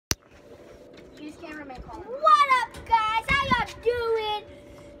cameraman calling. What up, guys? How y'all doing?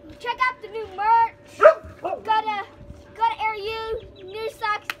 Check out the new merch. Gotta AirU, new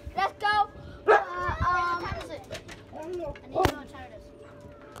socks. Let's go. What time is it? I need to know what time it is.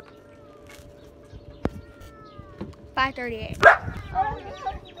 5:38.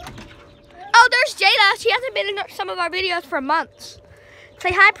 Oh, there's Jada. She hasn't been in some of our videos for months.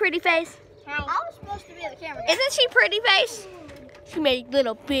 Say hi, pretty face. I was supposed to be at the camera. Guys. Isn't she pretty face? She made a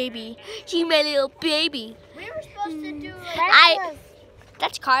little baby. She made a little baby. We were supposed to do like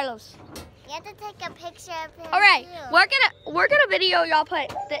That's Carlos. You have to take a picture of him. All right, we're gonna video y'all play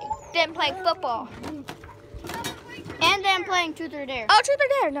them playing football. and then playing Truth or Dare. Oh, truth or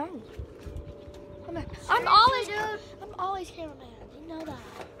dare? No. I'm always cameraman. You know that.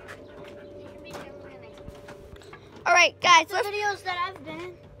 All right, guys. The videos that I've been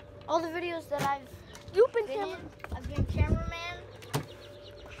in, all the videos that I've You've been in, I've been cameraman.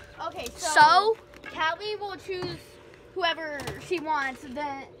 Okay, So Callie will choose whoever she wants,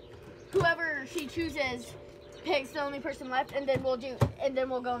 then whoever she chooses picks the only person left, and then we'll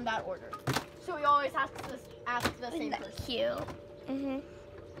go in that order. So we always have to ask the same person. Cute. Mhm.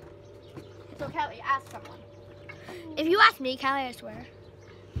 So Callie, ask someone. If you ask me, Callie, I swear.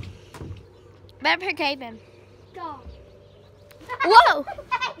 Better pick Keaton. Go. Whoa!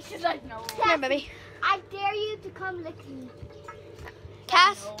 She's like, no. Come here, baby. I dare you to come lick me.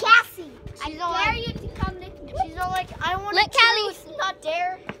 Cassie. I dare you to come lick me. She's all like, I want Lick to Callie. choose, not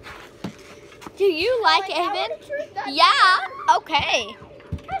dare. Do you like I wanna Evan? choose, not Yeah. Okay.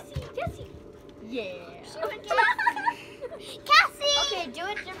 Cassie. Yeah. Cassie. Okay, do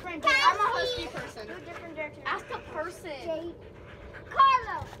it different. I'm a husky person. Do a different direction. Ask a person.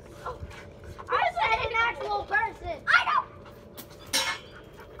 Carlos. Oh, I said an actual person. I know.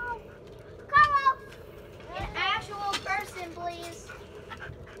 Oh. Carlos. An actual person, please.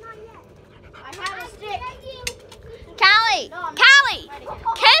 Not yet. I have a stick. Callie. No, I'm not Callie. fighting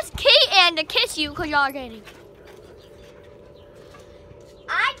it. Kiss Keaton to kiss you because y'all are dating.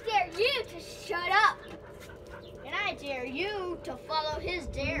 I dare you to shut up. And I dare you to follow his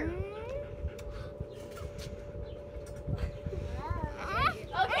dare.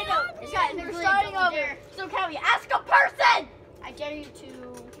 Okay, no. Guys, we're starting over. So, Callie, ask a person. I dare you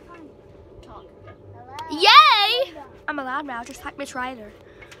to talk. Yay! I'm allowed now, just like Miss Ryder.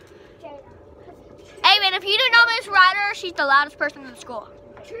 Hey, man, if you don't know Miss Ryder, she's the loudest person in the school.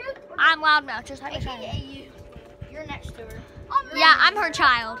 Truth or I'm loud now, just like Miss Ryder. AKA you. You're next to her. Yeah, I'm her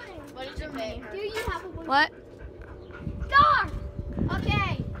child. What is your name? do you have a boyfriend? What? Star.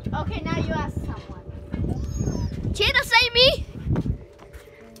 Okay. Okay, now you ask someone. Jada, say me.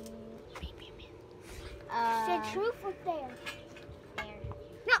 Say truth or dare.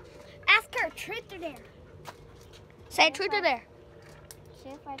 No, ask her truth or dare. Say truth or dare.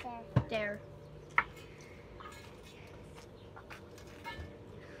 Truth or dare. Dare.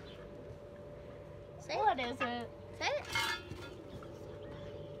 Say What is it? Say it.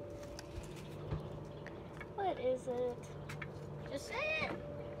 What is it? Just say it.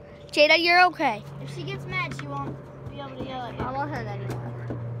 Jada, you're okay. If she gets mad, she won't be able to yell at you. I won't hurt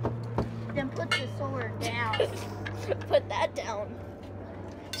anyone. Then put the sword down. Put that down.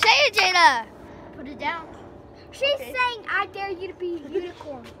 Say it, Jada. Put it down. She's saying I dare you to be a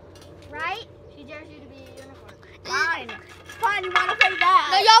unicorn, right? She dares you to be a unicorn. Fine. Fine, you want to play No,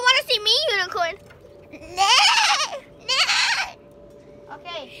 that? y'all want to see me, unicorn?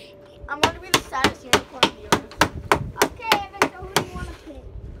 Okay. I'm going to be the saddest unicorn in the earth. Okay, Evan, so who do you want to pick?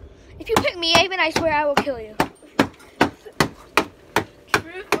 If you pick me, Evan, I swear I will kill you.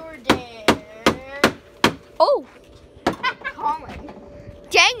 Truth or dare? Oh, Colin.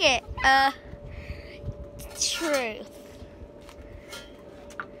 dang it. Truth.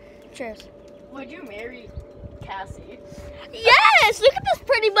 Truth. Would you marry Cassie? Yes, look at this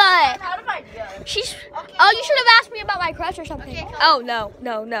pretty butt. Out of idea. She's. Okay, Oh, you should have asked me about my crush or something. Okay, Oh, no.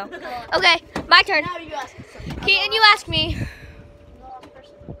 Okay, my turn. Now you ask me. Keaton, you ask me.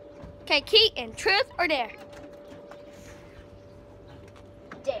 Okay, Keaton, truth or dare?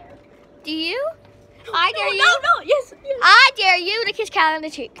 Dare. Do you? I dare you. No, yes. I dare you to kiss Callie on the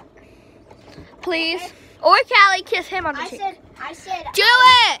cheek. Please. Or Callie, kiss him on the cheek. I said. Do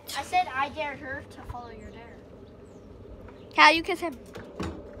it! I said I dared her to follow your dare. Callie, you kiss him.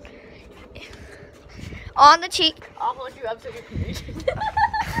 On the cheek. I'll hold you up so you can reach it.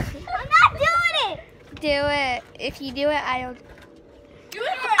 I'm not doing it. Do it. If you do it, I'll. Do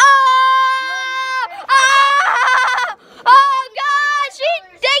it. Oh, gosh!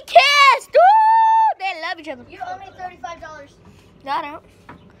 They kissed! Woo! They love each other. You owe me $35. No, I don't.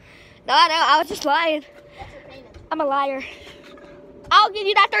 I was just lying. That's your payment. I'm a liar. I'll give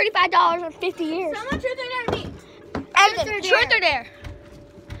you that $35 in 50 years. Someone truth or dare me. Evan, truth or dare?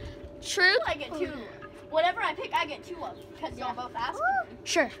 Truth? I get 2. Whatever I pick, I get 2 of. Because y'all both asked me.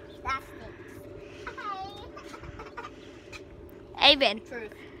 Sure. That's Evan,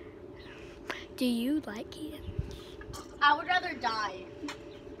 Truth. do you like Keaton? I would rather die.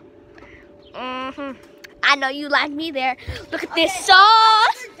 I know you like me there. Look at this Okay. sauce.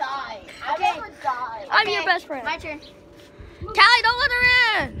 I would die. I Okay. would die. I'm your best friend. my turn. Callie, don't let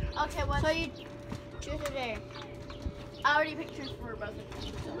her in. Okay, what? So you truth or dare? I already picked truth for both of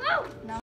you. So. No.